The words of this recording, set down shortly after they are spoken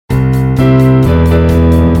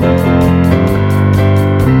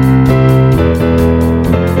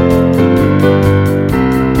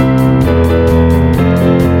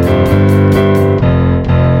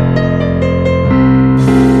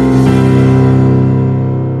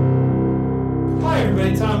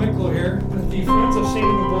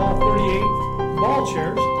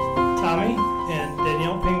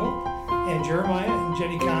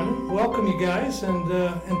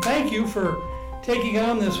thank you for taking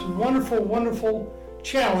on this wonderful, wonderful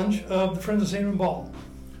challenge of the Friends of St. Edmund Ball.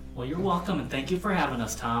 Well, you're welcome, and thank you for having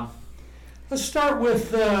us, Tom. Let's start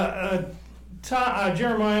with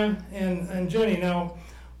Jeremiah and Jenny. Now,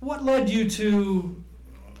 what led you to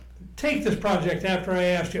take this project after I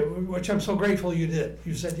asked you, which I'm so grateful you did?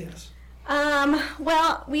 You said yes.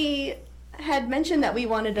 Well, we had mentioned that we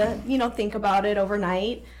wanted to, think about it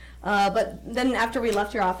overnight. But then after we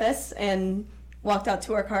left your office and walked out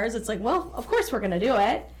to our cars, it's like, well, of course we're going to do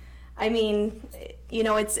it. I mean,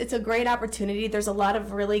 it's a great opportunity. There's a lot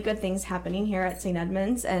of really good things happening here at St.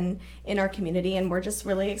 Edmunds and in our community, and we're just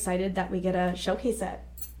really excited that we get to showcase it.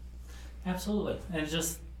 Absolutely. And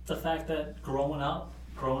just the fact that growing up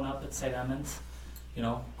at St. Edmunds,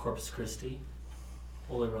 Corpus Christi,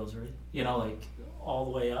 Holy Rosary, all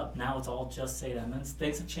the way up. Now it's all just St. Edmunds.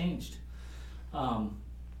 Things have changed.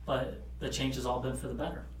 But the change has all been for the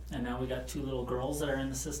better. And now we got 2 little girls that are in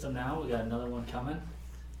the system now. We got another one coming.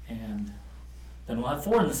 And then we'll have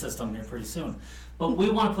 4 in the system here pretty soon. But we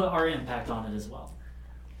want to put our impact on it as well.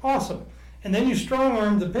 Awesome. And then you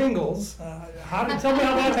strong-armed the Bengals. Tell me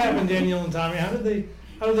how that happened, Danielle and Tommy. How did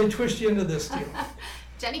they twist you into this deal?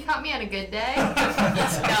 Jenny caught me on a good day. No,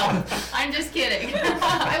 I'm just kidding.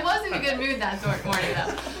 I was in a good mood that morning,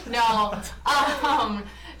 though. No.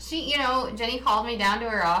 Jenny called me down to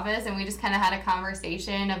her office, and we just kind of had a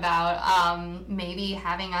conversation about maybe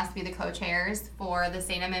having us be the co-chairs for the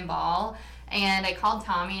St. Edmund Ball. And I called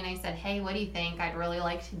Tommy, and I said, hey, what do you think? I'd really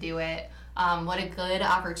like to do it. What a good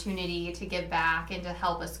opportunity to give back and to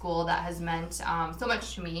help a school that has meant so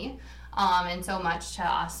much to me and so much to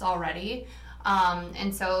us already.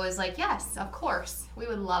 And so it was like, yes, of course, we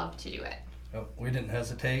would love to do it. We didn't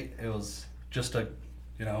hesitate. It was just an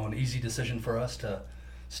easy decision for us to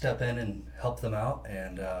step in and help them out.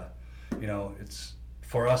 And,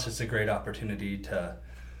 for us, it's a great opportunity to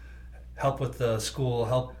help with the school,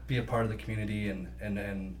 help be a part of the community, and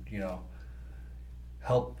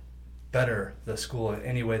help better the school in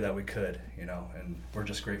any way that we could, and we're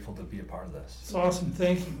just grateful to be a part of this. It's awesome.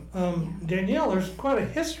 Thank you. Danielle, there's quite a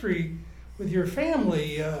history with your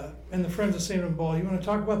family and the Friends of St. Edmund Ball. You want to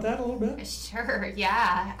talk about that a little bit? Sure,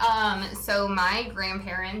 yeah. So my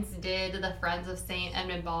grandparents did the Friends of St.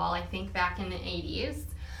 Edmund Ball, I think back in the 80s.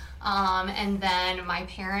 And then my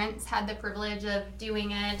parents had the privilege of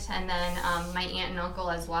doing it, and then my aunt and uncle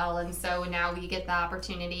as well. And so now we get the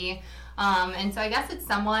opportunity. And so I guess it's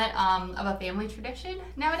somewhat of a family tradition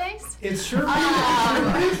nowadays. It sure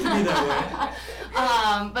is to be that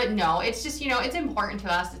way. But no, it's just, it's important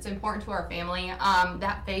to us. It's important to our family.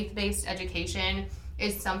 That faith-based education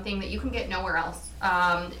is something that you can get nowhere else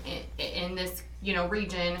in this,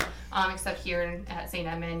 region, except here at St.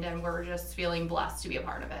 Edmund, and we're just feeling blessed to be a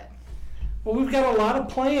part of it. Well, we've got a lot of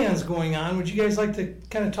plans going on. Would you guys like to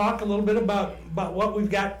kind of talk a little bit about what we've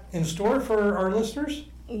got in store for our listeners?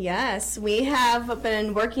 Yes, we have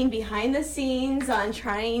been working behind the scenes on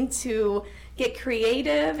trying to get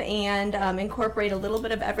creative and incorporate a little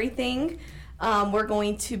bit of everything. We're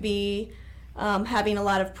going to be having a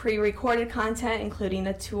lot of pre-recorded content, including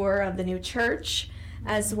a tour of the new church,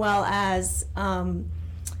 as well as,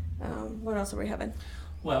 what else are we having?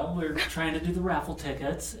 Well, we're trying to do the raffle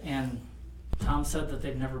tickets, and Tom said that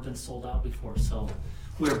they've never been sold out before, so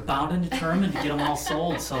we're bound and determined to get them all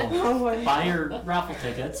sold, so buy your raffle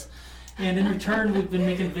tickets. And in return, we've been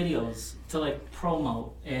making videos to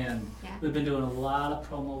promote, and we've been doing a lot of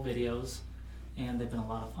promo videos, and they've been a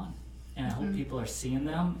lot of fun. And I hope people are seeing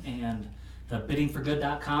them, and the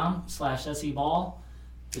biddingforgood.com/SEBall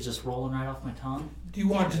is just rolling right off my tongue. Do you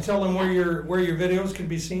want to tell them where your videos can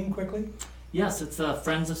be seen quickly? Yes, it's the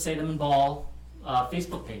Friends of St. Edmund Ball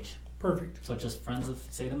Facebook page. Perfect. So just Friends of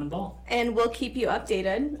St. Edmund Ball. And we'll keep you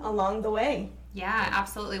updated along the way. Yeah,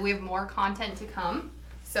 absolutely. We have more content to come.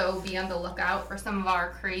 So be on the lookout for some of our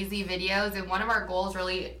crazy videos. And one of our goals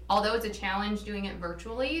really, although it's a challenge doing it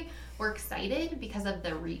virtually, we're excited because of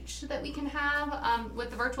the reach that we can have with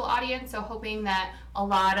the virtual audience. So hoping that a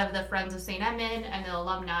lot of the Friends of St. Edmund and the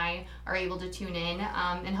alumni are able to tune in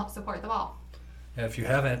and help support the ball. And if you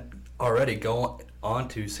haven't already, go on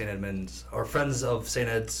to St. Edmunds, or Friends of St.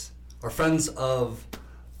 Ed's, or Friends of...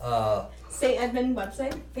 St. Edmund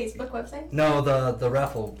website? Facebook website? No, the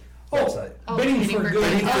raffle website.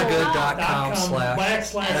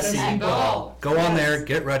 biddingforgood.com/SEBall. Go on there,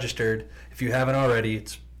 get registered. If you haven't already,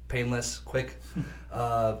 it's painless, quick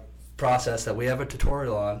process that we have a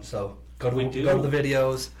tutorial on. So go to the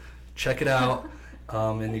videos, check it out,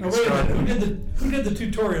 and you can start. Who did the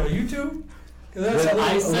tutorial? YouTube? 'Cause that's a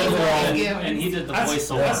I little, said Thank you. and he did the that's a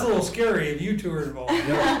voiceover. little scary if you two are involved.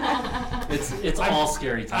 It's all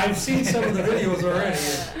scary time. I've seen some of the videos already.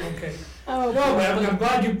 Okay. Oh, Well, man, I'm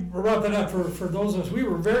glad you brought that up for those of us. We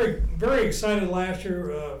were very, very excited last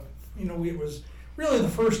year. It was really the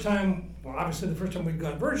first time, well, obviously the first time we'd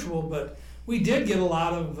gone virtual, but we did get a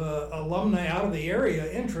lot of alumni out of the area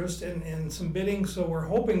interest and some bidding, so we're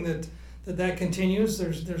hoping that continues.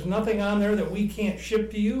 There's nothing on there that we can't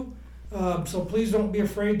ship to you, so please don't be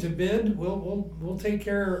afraid to bid. We'll take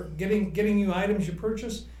care of getting you items you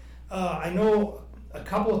purchase. I know a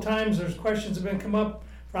couple of times there's questions have been come up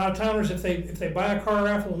for out of towners if they buy a car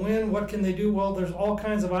raffle win, what can they do? Well, there's all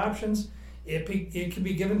kinds of options. It could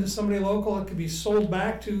be given to somebody local. It could be sold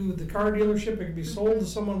back to the car dealership. It could be sold to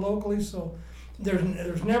someone locally. So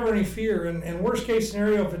there's never any fear. And worst case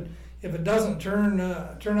scenario, if it doesn't turn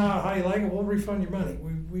out how you like it, we'll refund your money.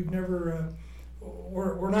 We've never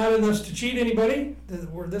we're not in this to cheat anybody.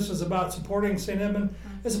 This is about supporting St. Edmund.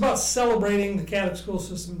 It's about celebrating the Catholic school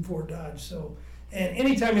system in Fort Dodge. So, and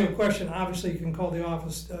anytime you have a question, obviously you can call the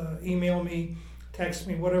office, email me, text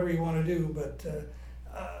me, whatever you want to do. But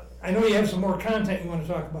I know you have some more content you want to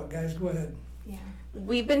talk about, guys. Go ahead. Yeah.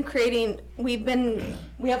 We have a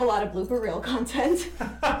lot of blooper reel content.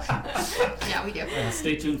 Yeah, we do.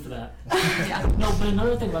 Stay tuned for that. Yeah. No, but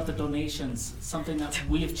another thing about the donations, something that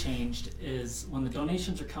we've changed is when the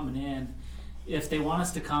donations are coming in, if they want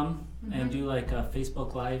us to come and do like a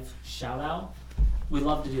Facebook Live shout out, we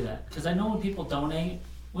love to do that. Because I know when people donate,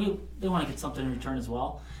 they want to get something in return as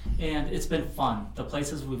well. And it's been fun. The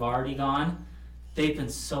places we've already gone, they've been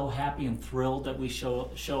so happy and thrilled that we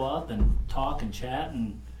show up and talk and chat,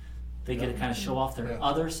 and they get to kind of show off their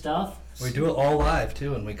other stuff. We do it all live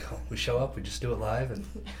too, and we show up. We just do it live, and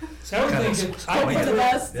So I was thinking,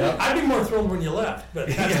 Yeah. I'd be more thrilled when you left. But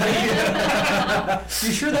you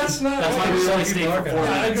sure that's not? That's why we really stay for 4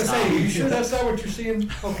 I was gonna minutes. say, you sure that's not what you're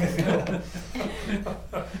seeing? Okay.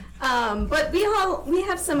 But we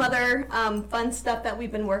have some other fun stuff that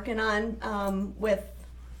we've been working on with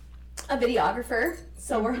a videographer.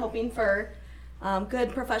 So we're hoping for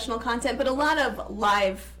good professional content, but a lot of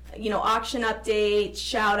live, auction updates,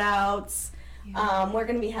 shout outs. We're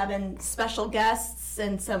going to be having special guests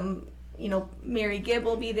and some, Mary Gibb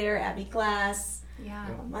will be there, Abby Glass. Yeah.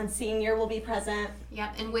 Monsignor will be present.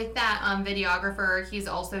 Yep, and with that videographer, he's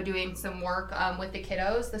also doing some work with the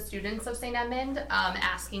kiddos, the students of St. Edmund,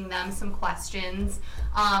 asking them some questions.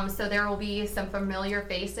 So there will be some familiar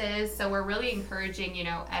faces. So we're really encouraging,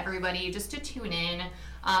 everybody just to tune in.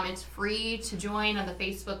 It's free to join on the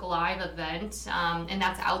Facebook Live event, and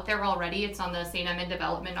that's out there already. It's on the St. Edmund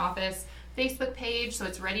Development Office Facebook page, so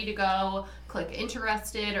it's ready to go. Click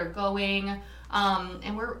interested or going.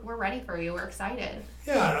 And we're ready for you. We're excited.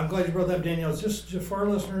 Yeah, I'm glad you brought that up, Danielle. Just for our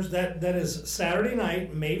listeners, that is Saturday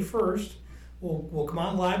night, May 1st. We'll come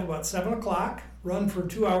on live about 7 o'clock, run for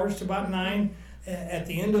 2 hours to about 9. At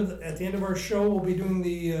the end of our show, we'll be doing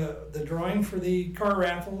the drawing for the car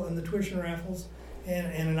raffle and the tuition raffles,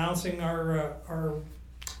 and announcing our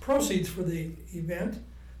proceeds for the event.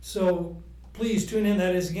 So please tune in.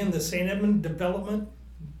 That is again the St. Edmund Development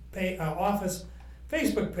Office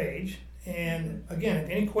Facebook page. And again,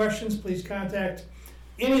 if any questions, please contact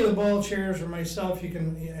any of the ball chairs or myself. You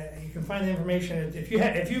can find the information. If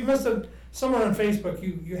you've missed it somewhere on Facebook,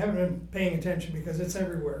 you haven't been paying attention, because it's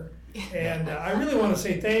everywhere. And I really want to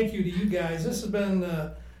say thank you to you guys. This has been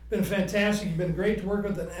fantastic. You've been great to work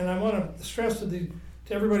with, and I want to stress to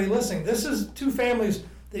everybody listening, this is two families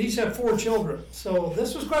that each have 4 children. So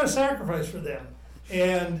this was quite a sacrifice for them,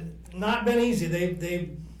 and not been easy.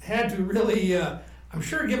 They've had to really, I'm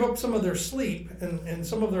sure, give up some of their sleep and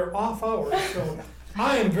some of their off hours. So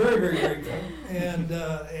I am very, very grateful. And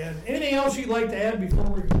anything else you'd like to add before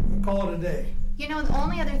we call it a day? The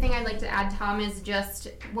only other thing I'd like to add, Tom, is just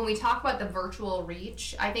when we talk about the virtual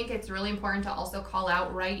reach, I think it's really important to also call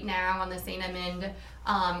out right now on the St. Edmund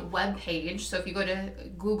webpage. So if you go to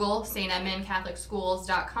Google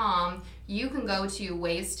stedmundcatholicschools.com, you can go to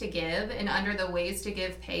Ways to Give, and under the Ways to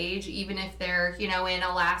Give page, even if they're in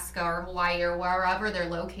Alaska or Hawaii or wherever they're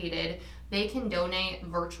located, they can donate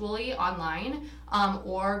virtually online,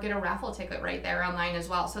 or get a raffle ticket right there online as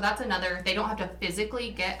well. So that's another, they don't have to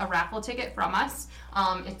physically get a raffle ticket from us.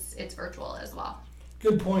 It's virtual as well.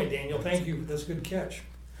 Good point, Daniel. Thank you. That's a good catch.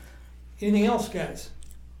 Anything else, guys?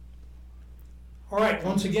 All right.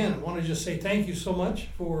 Once again, I want to just say thank you so much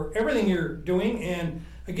for everything you're doing. And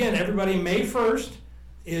again, everybody, May 1st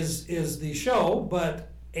is the show, but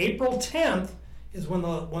April 10th is when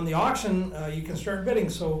the auction, you can start bidding.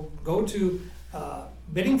 So go to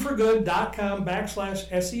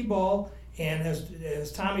biddingforgood.com/SEBall, And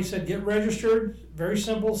as Tommy said, get registered. Very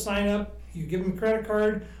simple. Sign up. You give them a credit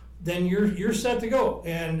card, then you're set to go,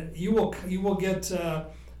 and you will get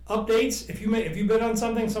updates. If you bid on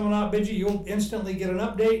something, someone outbid you, you'll instantly get an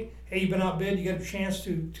update. Hey, you've been outbid. You get a chance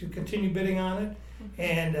to continue bidding on it,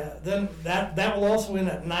 and then that will also end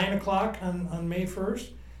at 9 o'clock on May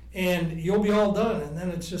 1st, and you'll be all done. And then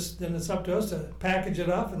it's up to us to package it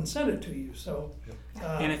up and send it to you. So,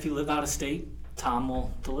 And if you live out of state, Tom will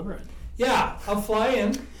deliver it. yeah, I'll fly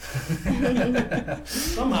in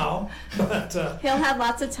somehow, but He'll have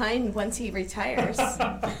lots of time once he retires.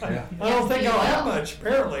 Yeah. I don't think I'll have much,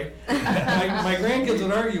 apparently. My grandkids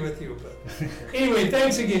would argue with you, but anyway,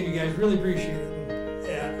 thanks again, you guys. Really appreciate it.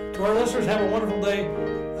 And, to our listeners, have a wonderful day.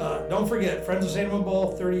 Don't forget, Friends of St. Edmund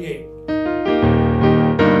Bowl 38.